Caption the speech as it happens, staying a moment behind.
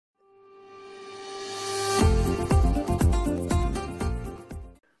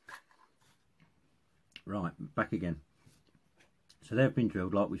back again. So they've been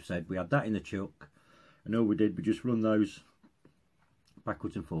drilled like we've said. We had that in the chuck, and all we did, we just run those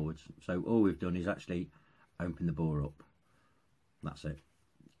backwards and forwards. So all we've done is actually open the bore up. That's it.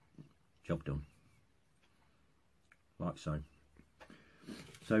 Job done. Like so.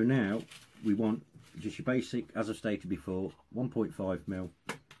 So now we want just your basic, as I've stated before, 1.5mm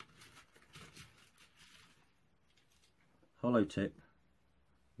hollow tip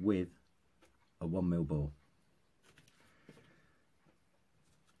with a 1mm bore.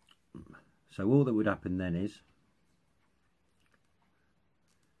 So all that would happen then is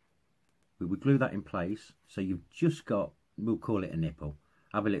we would glue that in place. So you've just got, we'll call it a nipple.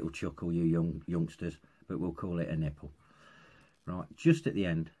 Have a little chuckle, you youngsters, but we'll call it a nipple. Right, just at the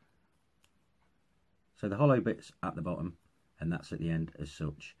end. So the hollow bit's at the bottom, and that's at the end as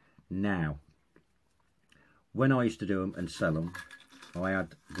such. Now, when I used to do them and sell them, I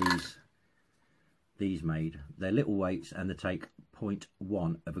had these made. They're little weights, and they take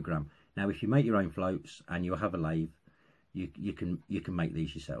 0.1 of a gram. Now, if you make your own floats and you have a lathe, you can make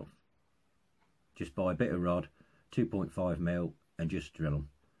these yourself. Just buy a bit of rod, 2.5mm, and just drill them,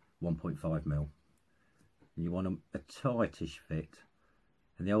 1.5mm. And you want them a tightish fit,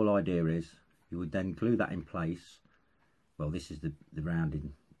 and the whole idea is you would then glue that in place. Well, this is the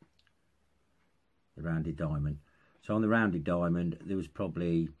rounded diamond. So on the rounded diamond, there was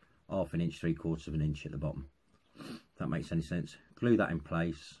probably 1/2 inch, 3/4 of an inch at the bottom. If that makes any sense. Glue that in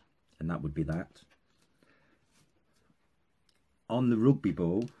place, and that would be that. On the rugby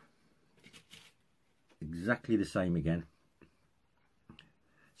ball, exactly the same again.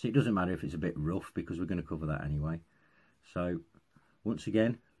 So it doesn't matter if it's a bit rough, because we're going to cover that anyway. So once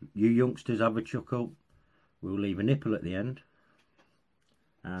again, you youngsters have a chuckle. We'll leave a nipple at the end,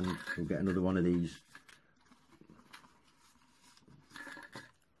 and we'll get another one of these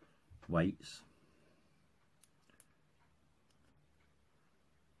weights.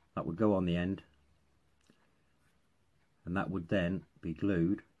 That would go on the end, and that would then be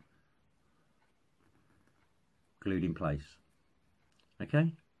glued in place.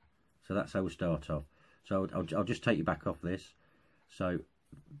 Okay, so that's how we'll start off. So I'll just take you back off this. So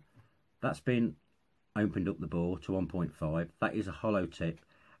that's been opened up the bore to 1.5. That is a hollow tip,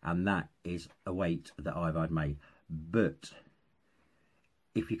 and that is a weight that I've had made. But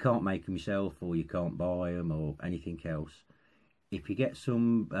if you can't make them yourself, or you can't buy them, or anything else, if you get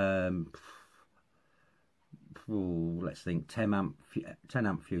some let's think 10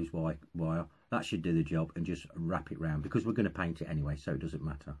 amp fuse wire, that should do the job, and just wrap it round, because we're going to paint it anyway, so it doesn't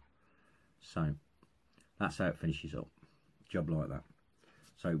matter. So that's how it finishes up. Job like that.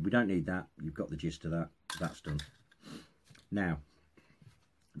 So we don't need that. You've got the gist of that. That's done. Now,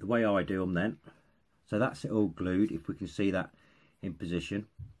 the way I do them then, so that's it all glued, if we can see that in position.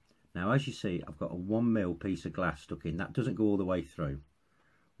 Now, as you see, I've got a 1mm piece of glass stuck in. That doesn't go all the way through.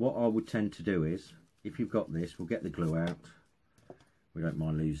 What I would tend to do is, if you've got this, we'll get the glue out. We don't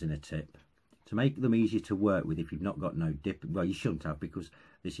mind losing a tip. To make them easier to work with, if you've not got no dip, well, you shouldn't have, because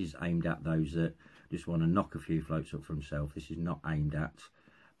this is aimed at those that just want to knock a few floats up for themselves. This is not aimed at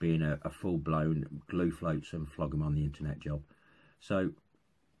being a full-blown glue floats and flog them on the internet job. So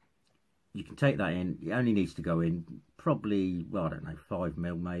you can take that in. It only needs to go in probably, well, I don't know,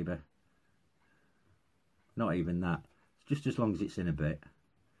 5mm maybe. Not even that. Just as long as it's in a bit.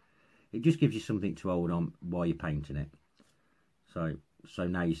 It just gives you something to hold on while you're painting it. So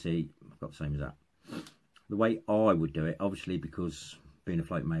now you see, I've got the same as that. The way I would do it, obviously, because being a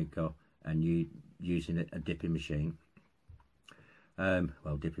float maker and you using a dipping machine,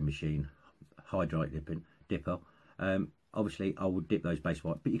 well, dipping machine, hydraulic dipper, obviously I would dip those base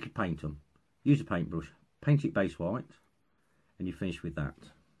white, but you could paint them. Use a paintbrush, paint it base white, and you finish with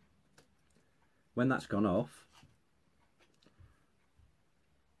that. When that's gone off,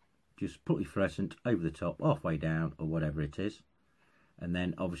 just put your fluorescent over the top, halfway down, or whatever it is, and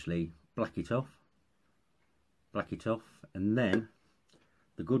then obviously black it off, and then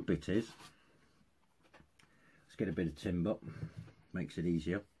the good bit is, let's get a bit of timber, makes it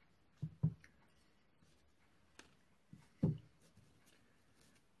easier.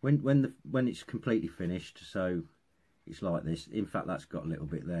 When it's completely finished, so it's like this. In fact, that's got a little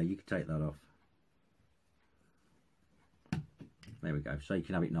bit there. You can take that off. There we go. So you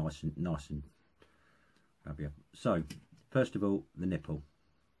can have it nice and grabby. So first of all, the nipple.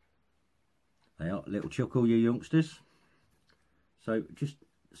 They are little chuckle, you youngsters. So just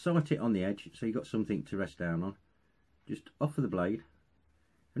sight it on the edge, so you've got something to rest down on. Just offer the blade,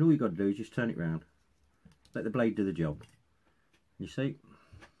 and all you've got to do is just turn it round. Let the blade do the job. You see,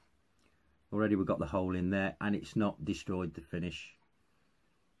 already we've got the hole in there, and it's not destroyed the finish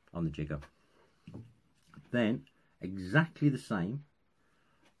on the jigger. Then exactly the same.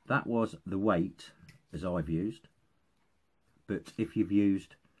 That was the weight as I've used, but if you've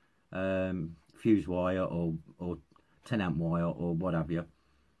used fuse wire or 10 amp wire or what have you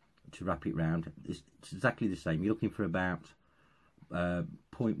to wrap it round, it's exactly the same. You're looking for about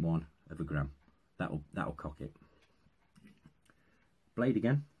 0.1 of a gram. That'll cock it. Blade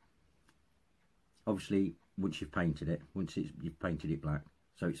again. Obviously, once you've painted it, you've painted it black,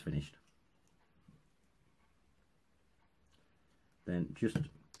 so it's finished. Then just,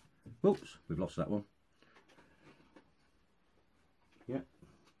 oops, we've lost that one. Yeah.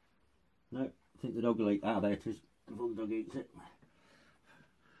 No, I think the dog will eat. Ah, there it is. Before the dog eats it.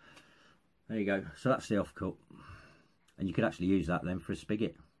 There you go. So that's the offcut, and you could actually use that then for a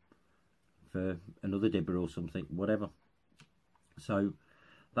spigot, for another dibber or something, whatever. So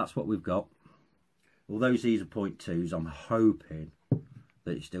that's what we've got. Although these are 0.2s, I'm hoping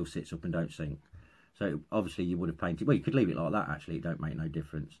that it still sits up and don't sink. So obviously you would have painted, well, you could leave it like that actually, it don't make no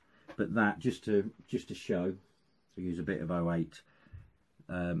difference. But that, just to show, to use a bit of 08,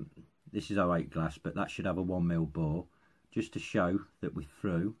 this is 08 glass, but that should have a 1mm bore, just to show that we're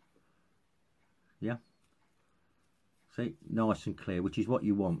through. Yeah. See, nice and clear, which is what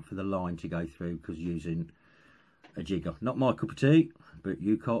you want for the line to go through, because using a jigger. Not my cup of tea, but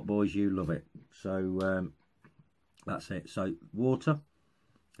you cart boys, you love it. So that's it. So water,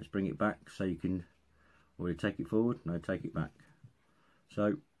 let's bring it back so you can, or you take it forward, no, take it back.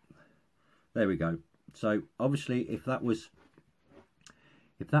 So there we go. So obviously if that was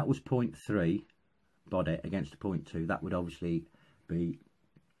 0.3 body against a 0.2, that would obviously be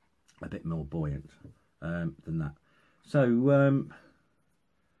a bit more buoyant than that. So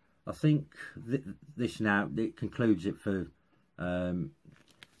I think this now, it concludes it for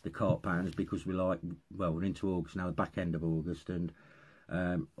the cart pounders, because we're into August now, the back end of August, and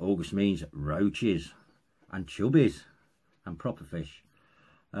August means roaches and chubbies and proper fish.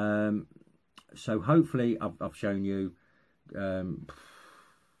 So hopefully I've shown you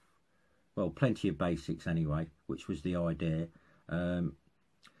well, plenty of basics anyway, which was the idea.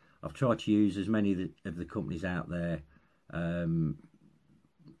 I've tried to use as many of the companies out there.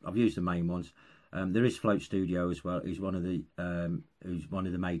 I've used the main ones. There is Float Studio as well, who's one of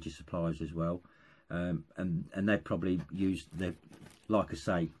the major suppliers as well, and they probably used like I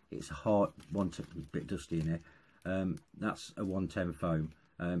say, it's a hard one, a bit dusty in there. That's a 110 foam.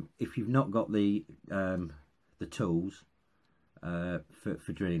 If you've not got the tools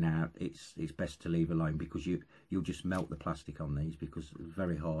for drilling out, it's best to leave alone, because you'll just melt the plastic on these, because it's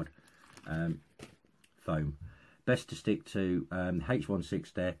very hard foam. Best to stick to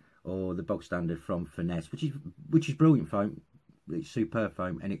H160 or the bog standard from Finesse, which is brilliant foam. It's superb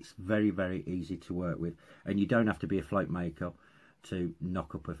foam, and it's very, very easy to work with, and you don't have to be a float maker to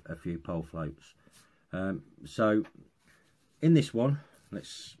knock up a few pole floats. So in this one,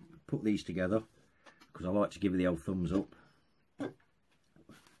 let's put these together, because I like to give the old thumbs up.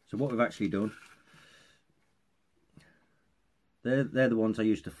 So what we've actually done, they're the ones I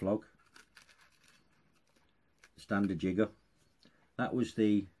used to flog, standard jigger. That was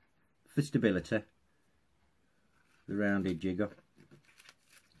for stability, the rounded jigger.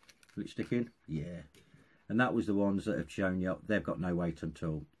 Will it stick in? Yeah. And that was the ones that have shown you, they've got no weight at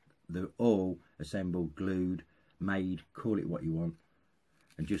all. They're all assembled, glued, made, call it what you want,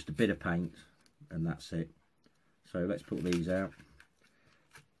 and just a bit of paint, and that's it. So let's put these out.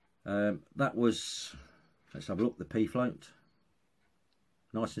 That was, let's have a look, the P float.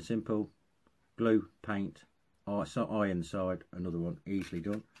 Nice and simple. Glue, paint, eye inside, another one, easily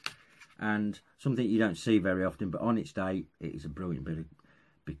done. And something you don't see very often, but on its day, it is a brilliant bit of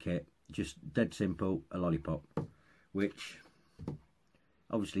kit. Just dead simple, a lollipop, which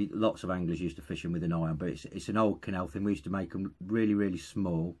obviously lots of anglers used to fish them with an iron, but it's an old canal thing. We used to make them really, really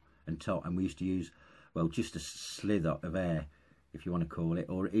small and taut, and we used to use, well, just a slither of air, if you want to call it,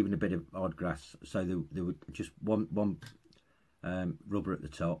 or even a bit of odd grass, so there would just one rubber at the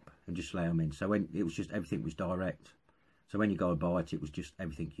top, and just lay them in. So when it was just, everything was direct, so when you go to bite, it was just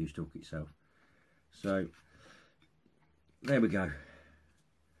everything used to hook itself. So there we go,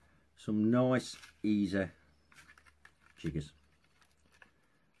 some nice easy jiggers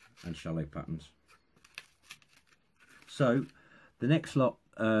and shallow patterns. So the next lot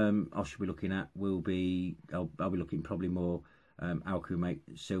I should be looking at will be, I'll be looking probably more Alku make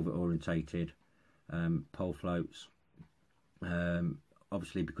silver orientated pole floats.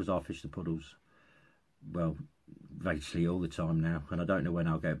 Obviously, because I fish the puddles, well, basically all the time now, and I don't know when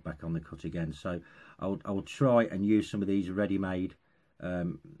I'll get back on the cut again. So I'll try and use some of these ready-made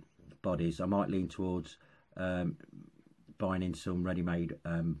bodies. I might lean towards buying in some ready-made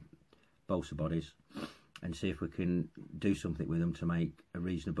balsa bodies, and see if we can do something with them to make a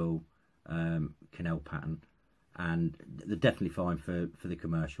reasonable canal pattern. And they're definitely fine for the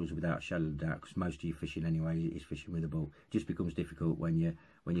commercials, without a shadow of a doubt, because most of your fishing anyway is fishing with a bull. It just becomes difficult when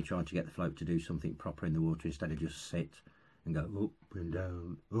you're trying to get the float to do something proper in the water, instead of just sit and go up and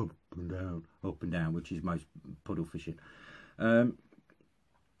down, up and down, up and down, which is most puddle fishing.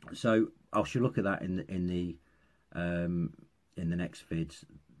 So I shall look at that in the next vids.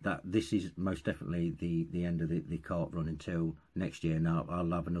 That this is most definitely the end of the carp run until next year. Now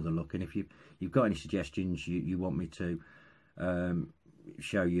I'll have another look, and if you've got any suggestions you want me to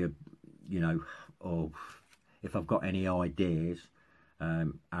show you, or if I've got any ideas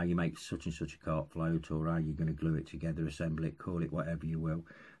how you make such and such a carp float, or how you're going to glue it together, assemble it, call it whatever you will,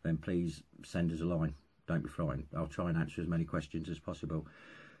 then please send us a line. Don't be frightened. I'll try and answer as many questions as possible.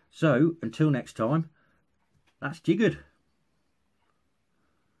 So until next time, that's Jiggin.